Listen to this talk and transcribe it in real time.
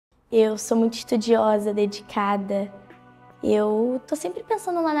Eu sou muito estudiosa, dedicada. Eu tô sempre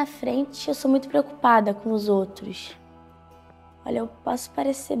pensando lá na frente, eu sou muito preocupada com os outros. Olha, eu posso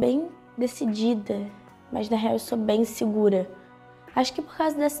parecer bem decidida, mas na real eu sou bem segura. Acho que por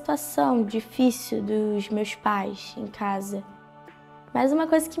causa da situação difícil dos meus pais em casa. Mas uma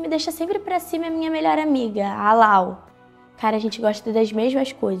coisa que me deixa sempre pra cima é minha melhor amiga, a Lau. Cara, a gente gosta das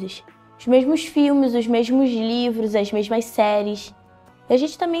mesmas coisas. Os mesmos filmes, os mesmos livros, as mesmas séries. E a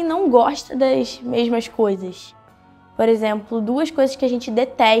gente também não gosta das mesmas coisas. Por exemplo, duas coisas que a gente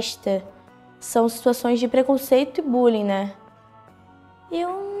detesta são situações de preconceito e bullying, né? Eu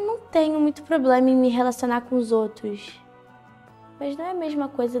não tenho muito problema em me relacionar com os outros. Mas não é a mesma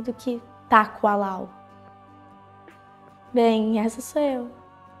coisa do que tá com a Lau. Bem, essa sou eu.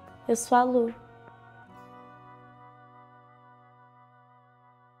 Eu sou a Lu.